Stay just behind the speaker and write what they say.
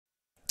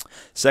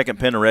Second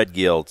pin of red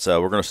gilts.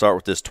 We're going to start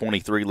with this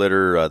 23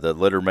 litter, the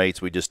litter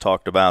mates we just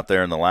talked about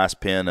there in the last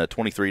pin.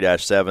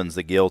 23-7's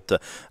the gilt.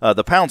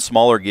 The pound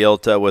smaller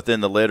gilt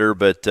within the litter,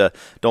 but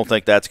don't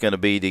think that's going to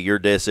be to your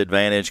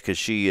disadvantage because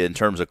she, in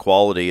terms of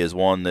quality, is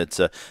one that's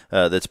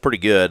pretty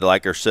good.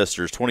 Like her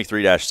sisters,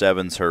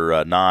 23-7's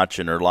her notch,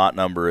 and her lot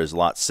number is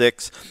lot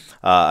 6.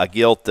 A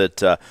gilt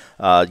that,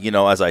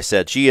 as I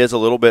said, she is a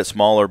little bit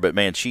smaller, but,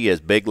 man, she is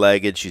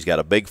big-legged. She's got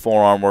a big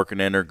forearm working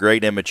in her,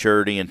 great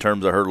immaturity in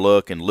terms of her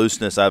look and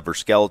looseness out of her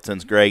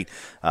skeleton's great.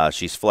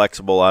 She's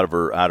flexible out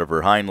of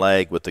her hind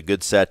leg with a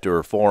good set to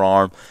her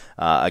forearm.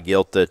 A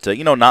gilt that,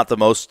 not the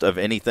most of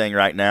anything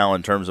right now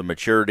in terms of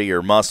maturity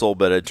or muscle,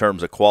 but in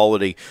terms of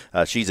quality,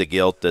 she's a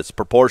gilt that's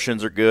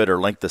proportions are good, her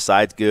length of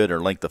side's good, her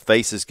length of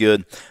face is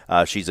good.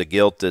 She's a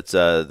gilt that's,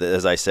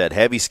 as I said,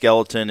 heavy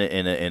skeleton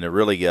in a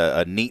really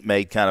a neat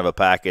made kind of a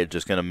package.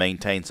 It's going to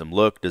maintain some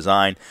look,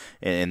 design,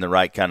 and the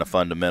right kind of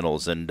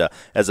fundamentals. And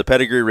as the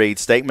pedigree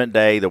reads, Statement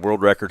Day, the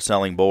world record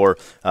selling boar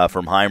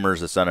from Heimers,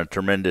 that's done a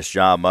tremendous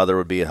job. Mother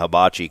would be a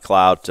Hibachi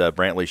Clout.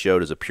 Brantley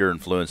showed as a pure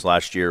influence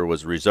last year,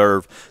 was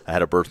reserve. I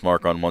had a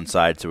birthmark on one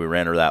side, so we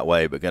ran her that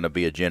way, but going to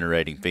be a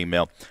generating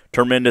female.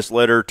 Tremendous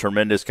litter,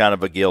 tremendous kind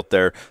of a gilt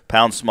there.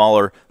 Pound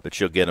smaller, but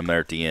she'll get them there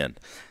at the end.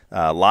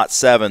 Lot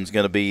 7 is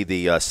going to be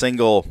the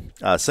single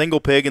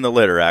pig in the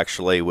litter,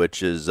 actually,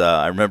 which is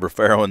I remember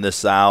farrowing this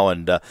sow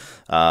and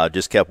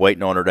just kept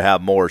waiting on her to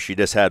have more. She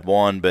just had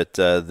one, but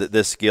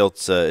this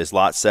gilt is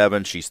Lot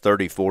 7. She's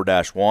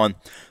 34-1.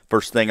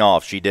 First thing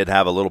off, she did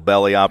have a little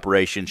belly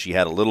operation. She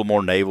had a little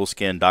more navel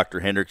skin. Dr.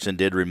 Hendrickson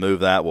did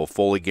remove that. We'll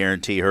fully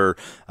guarantee her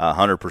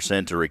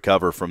 100% to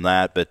recover from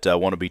that, but I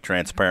want to be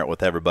transparent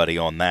with everybody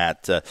on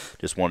that.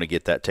 Just want to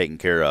get that taken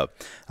care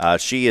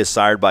of. She is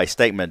sired by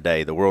Statement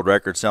Day, the world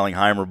record-selling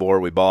Heimer boar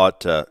we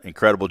bought.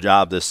 Incredible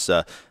job this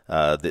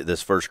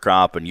first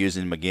crop, and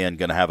using them again.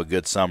 Going to have a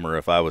good summer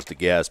if I was to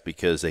guess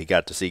because they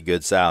got to see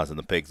good sows and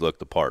the pigs looked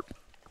the part.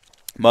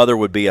 Mother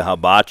would be a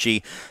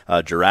Hibachi,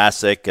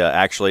 Jurassic.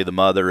 Actually, the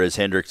mother is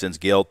Hendrickson's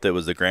gilt. That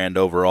was the grand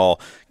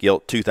overall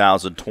gilt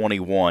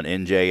 2021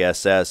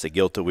 NJSS, a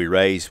gilt that we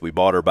raised. We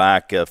bought her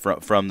back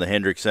from the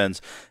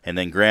Hendricksons. And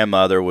then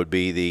grandmother would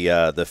be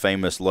the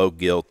famous low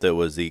gilt that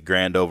was the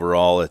grand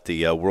overall at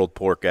the World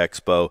Pork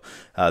Expo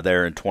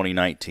there in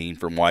 2019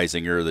 from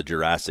Weisinger, the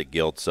Jurassic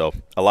gilt. So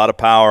a lot of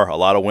power, a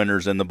lot of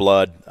winners in the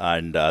blood,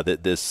 and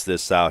this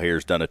sow here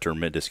has done a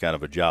tremendous kind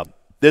of a job.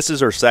 This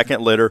is her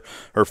second litter.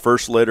 Her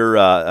first litter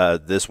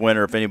this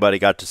winter, if anybody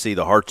got to see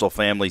the Hartzell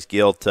family's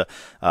gilt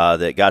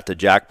that got the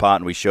jackpot,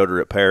 and we showed her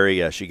at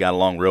Perry. She got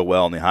along real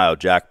well in the Ohio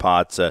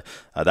jackpots.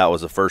 That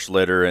was the first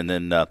litter, and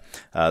then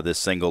this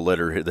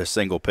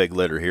single pig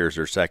litter here is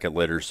her second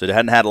litter. So it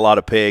hadn't had a lot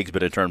of pigs,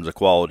 but in terms of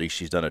quality,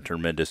 she's done a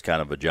tremendous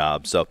kind of a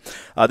job. So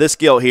this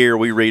gilt here,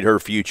 we read her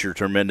future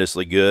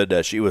tremendously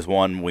good. She was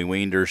one, we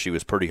weaned her. She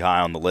was pretty high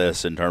on the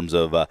list in terms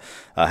of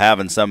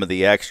having some of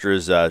the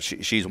extras.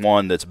 She's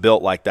one that's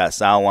built like that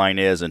sow line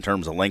is in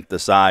terms of length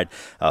of side,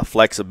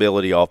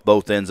 flexibility off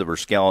both ends of her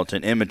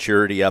skeleton,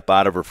 immaturity up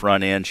out of her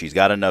front end. She's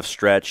got enough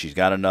stretch. She's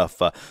got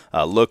enough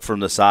look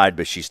from the side,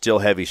 but she's still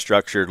heavy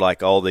structured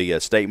like all the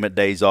Statement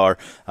Days are.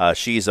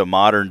 She's a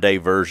modern-day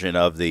version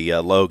of the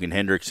Logan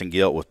Hendrickson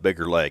gilt with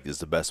bigger legs is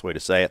the best way to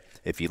say it.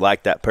 If you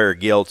like that pair of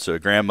gilts, a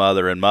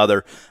grandmother and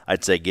mother,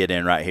 I'd say get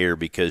in right here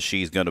because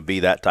she's going to be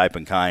that type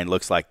and kind.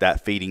 Looks like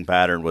that feeding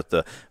pattern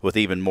with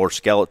even more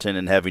skeleton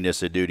and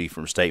heaviness of duty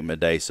from Statement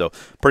Day. So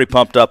pretty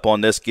pumped up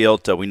on this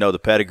gilt. We know the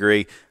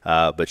pedigree,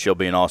 but she'll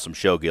be an awesome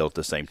show gilt at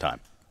the same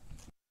time.